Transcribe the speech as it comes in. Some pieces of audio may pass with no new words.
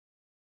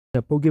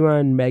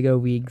Pokemon Mega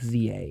Week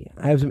ZA.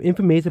 I have some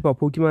information about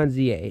Pokemon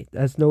ZA.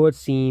 That's no it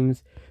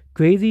seems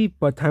crazy,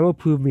 but time will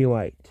prove me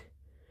right.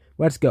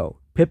 Let's go.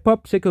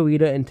 Piplup,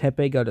 Chikorita, and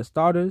Tepe are the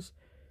starters.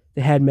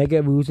 They had Mega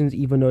Evolutions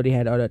even though they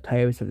had other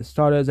types of the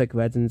starters like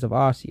Resins of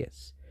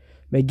Arceus.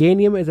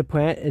 Meganium is a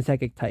plant and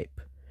psychic type.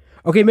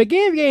 Okay,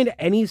 Meganium gained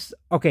any...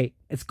 Okay,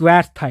 it's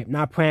grass type,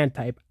 not plant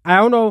type. I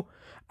don't know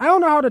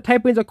how the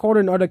typings are called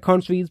in other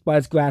countries, but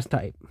it's grass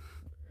type,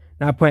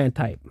 not plant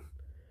type.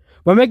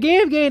 When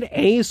Meganium gained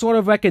any sort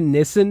of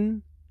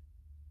recognition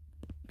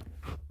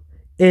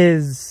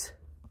is...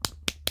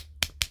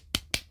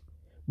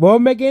 Will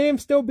Meganium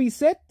still be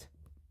sit?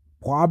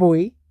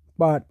 Probably,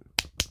 but...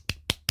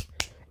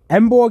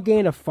 Emboar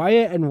gained a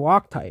fire and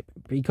rock type.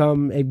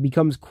 It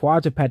becomes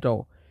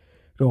quadrupedal.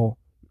 So,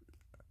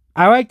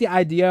 I like the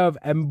idea of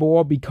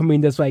Emboar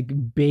becoming this,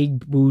 like,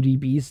 big booty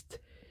beast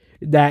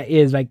that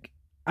is, like...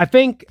 I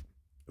think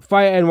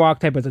fire and rock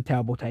type is a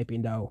terrible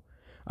typing, though.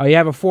 You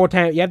have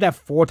that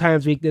 4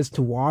 times weakness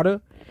to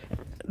water.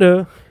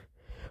 But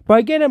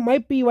again, it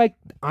might be like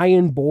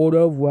Iron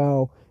Boulder.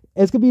 Well,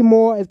 it's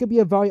gonna be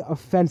a very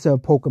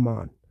offensive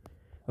Pokemon.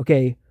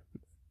 Okay,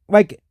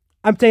 like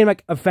I'm saying,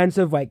 like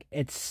offensive, like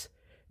it's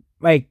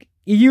like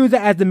you use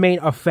it as the main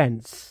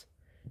offense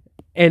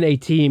in a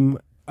team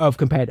of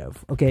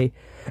competitive. Okay,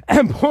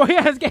 and boy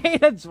has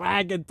gained a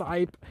dragon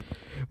type.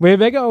 When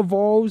Mega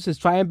evolves, his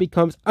triumph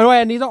becomes. Oh,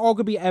 and these are all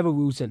gonna be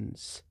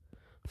evolutions.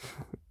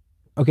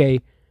 Okay.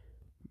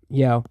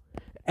 Yeah.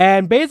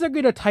 And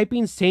basically the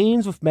typing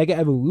changes with Mega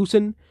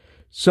Evolution.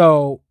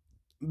 So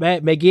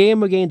Meganium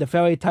will gain the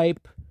Fairy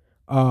type.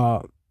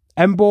 Emboar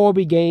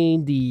will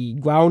gain the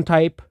Ground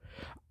type.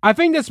 I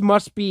think this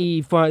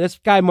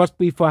guy must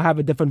be for have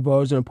a different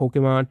version of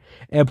Pokemon.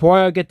 And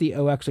Empoleon will get the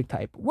Electric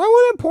type. Why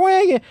would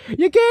Empoleon get?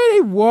 You get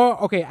a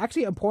war. Okay,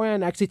 actually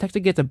Empoleon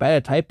technically gets a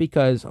better type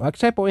because Electric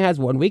type only has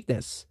 1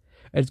 weakness.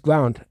 It's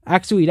Ground.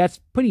 Actually, that's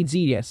pretty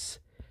tedious.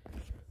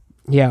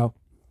 Yeah.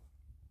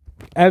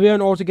 Everyone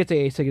also gets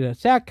a singular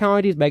attack.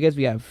 Counting these megas,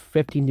 we have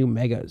 15 new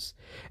megas,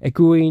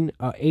 including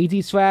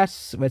AZ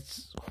Slash,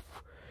 which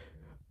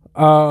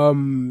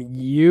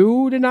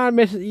you did not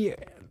miss.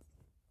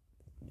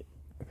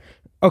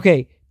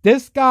 Okay,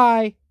 this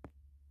guy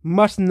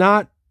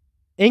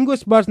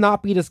English must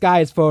not be this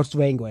guy's first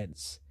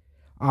language.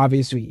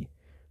 Obviously,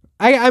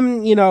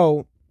 I'm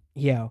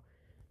yeah,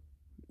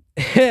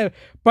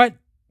 but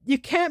you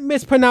can't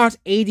mispronounce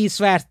AZ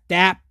Slash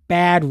that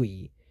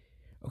badly.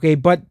 Okay,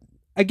 but.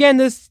 Again,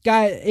 this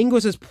guy,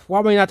 English is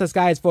probably not this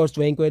guy's first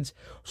language,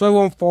 so I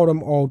won't fault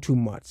him all too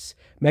much.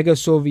 Mega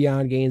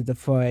Sylveon gains the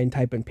fur and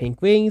type and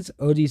pink wings.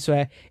 AZ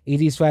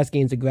Slash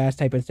gains the grass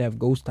type instead of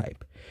ghost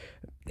type.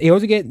 They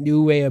also get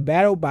new way of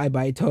battle,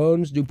 by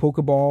turns, new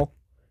Pokeball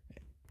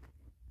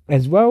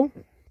as well.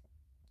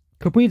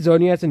 Complete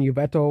Xerneas and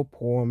Yveltal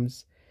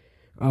forms.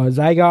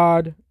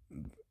 Zygarde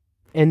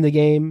in the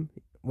game,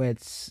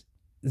 which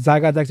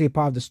Zygarde's actually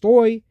part of the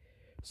story.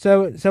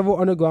 So, several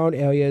underground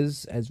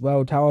areas as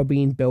well. Tower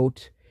being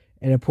built,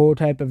 and a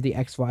prototype of the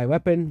XY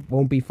weapon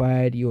won't be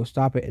fired. You'll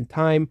stop it in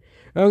time.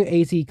 During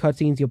AC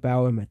cutscenes, you'll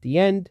battle him at the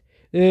end.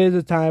 There is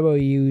a time where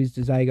you use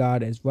the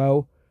Zygarde as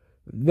well.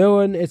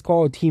 Villain is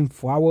called Team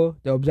Flower.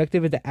 The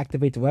objective is to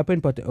activate the weapon,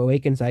 but to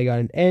awaken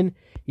Zygarde and end.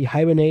 He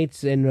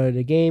hibernates, and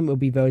the game will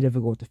be very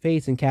difficult to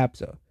face and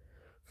capture.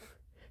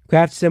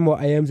 Craft similar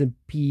items in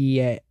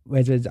PE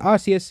Resins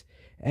Arceus,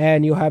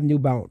 and you'll have new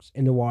bounce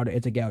in the water.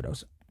 It's a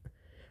Gyarados.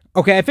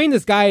 Okay, I think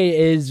this guy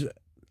is...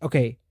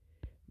 Okay.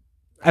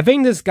 I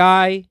think this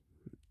guy's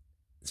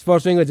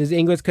first language is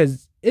English,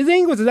 because his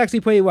English is actually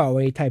pretty well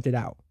when he typed it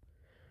out.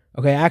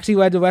 Okay, I actually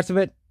read the rest of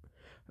it.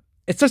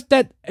 It's just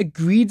that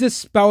egregious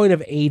spelling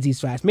of AZ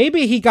Slash.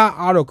 Maybe he got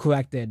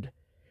auto-corrected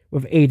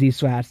with AZ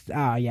Slash.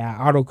 Ah, yeah,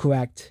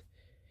 autocorrect.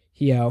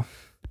 Here.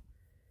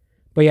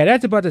 But yeah,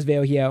 that's about this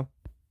video here.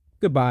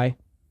 Goodbye.